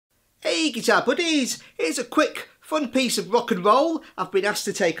Hey guitar buddies, here's a quick fun piece of rock and roll I've been asked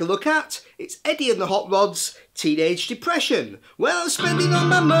to take a look at. It's Eddie and the Hot Rods, Teenage Depression. Well, I'm spending all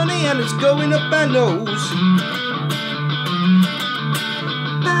my money and it's going up my nose.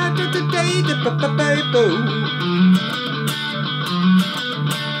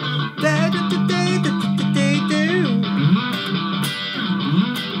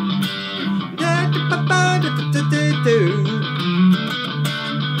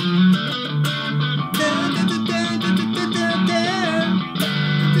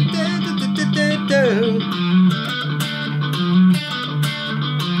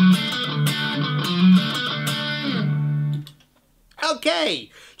 Okay,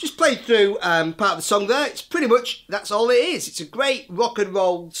 just played through part of the song there. It's pretty much, that's all it is. It's a great rock and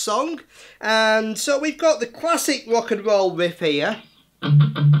roll song. And so we've got the classic rock and roll riff here.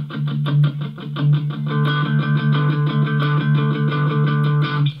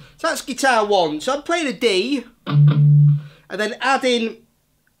 So that's guitar 1. So I'm playing a D and then adding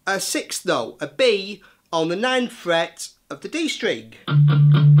a 6th note, a B, on the 9th fret of the D string.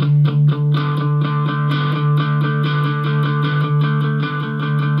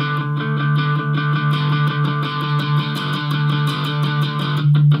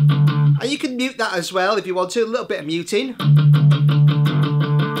 And you can mute that as well if you want to, a little bit of muting.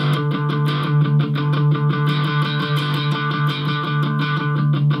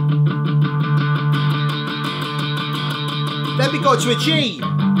 Then we go to a G.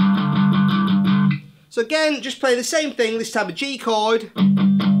 So again, just play the same thing, this time a G chord,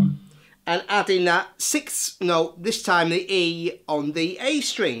 and adding that 6th note, this time the E on the A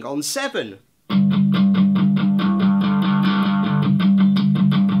string, on 7.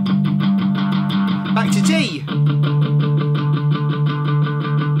 Back to D.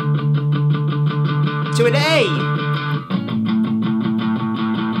 To an A.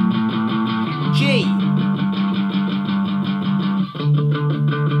 G.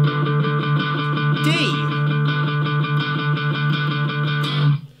 D.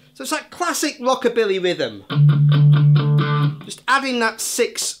 So it's that classic rockabilly rhythm. Just adding that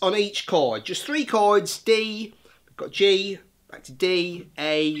 6 on each chord. Just 3 chords, D, we've got G, back to D,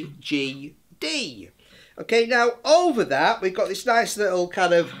 A, G, D. Okay, now over that we've got this nice little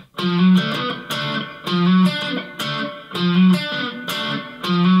kind of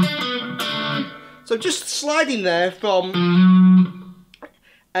so just sliding there from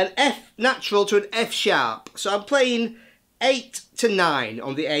an F natural to an F sharp. So I'm playing 8 to 9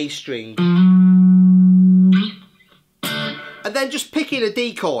 on the A string. And then just picking a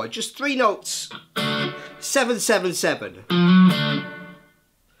D chord, just 3 notes. 7, 7, 7.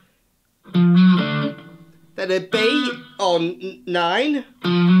 Then a B on 9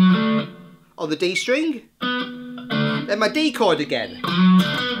 on the D string. Then my D chord again.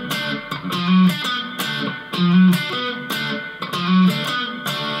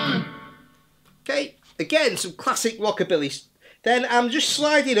 Okay, again some classic rockabilly. Then I'm just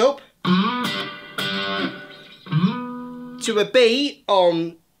sliding up to a B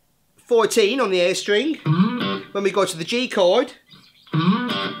on 14 on the A string. When we go to the G chord,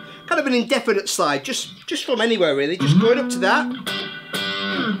 kind of an indefinite slide, just from anywhere really, just going up to that,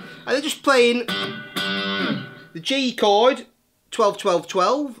 and then just playing the G chord, 12, 12,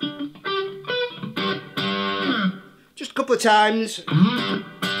 12, just a couple of times,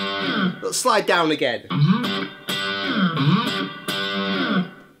 little slide down again,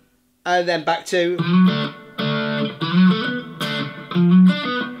 and then back to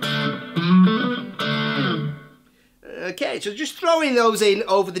okay, so just throwing those in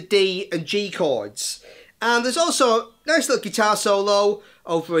over the D and G chords. And there's also a nice little guitar solo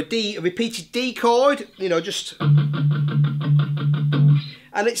over a D, a repeated D chord, you know, just... And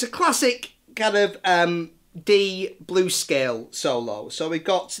it's a classic kind of D blues scale solo. So we've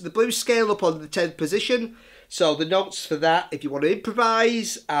got the blues scale up on the 10th position. So the notes for that, if you want to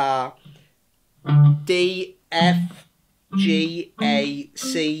improvise, are D, F, G, A,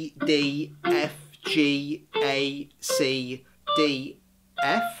 C, D, F, G, A, C, D,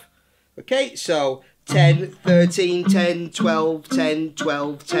 F. Okay, so 10, 13, 10, 12, 10,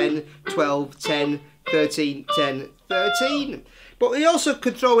 12, 10, 12, 10, 13, 10, 13. But we also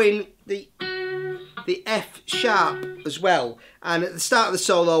could throw in the F sharp as well. And at the start of the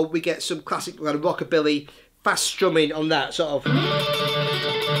solo, we get some classic kind of rockabilly fast strumming on that sort of.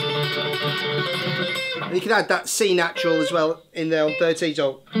 And you can add that C natural as well in there on 13.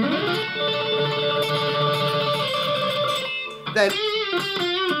 So then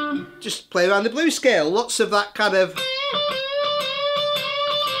just play around the blues scale. Lots of that kind of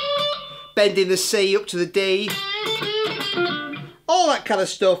bending the C up to the D. all that kind of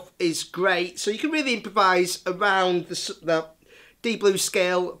stuff is great. So you can really improvise around the D blues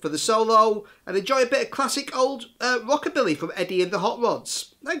scale for the solo and enjoy a bit of classic old rockabilly from Eddie and the Hot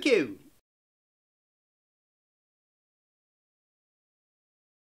Rods. Thank you.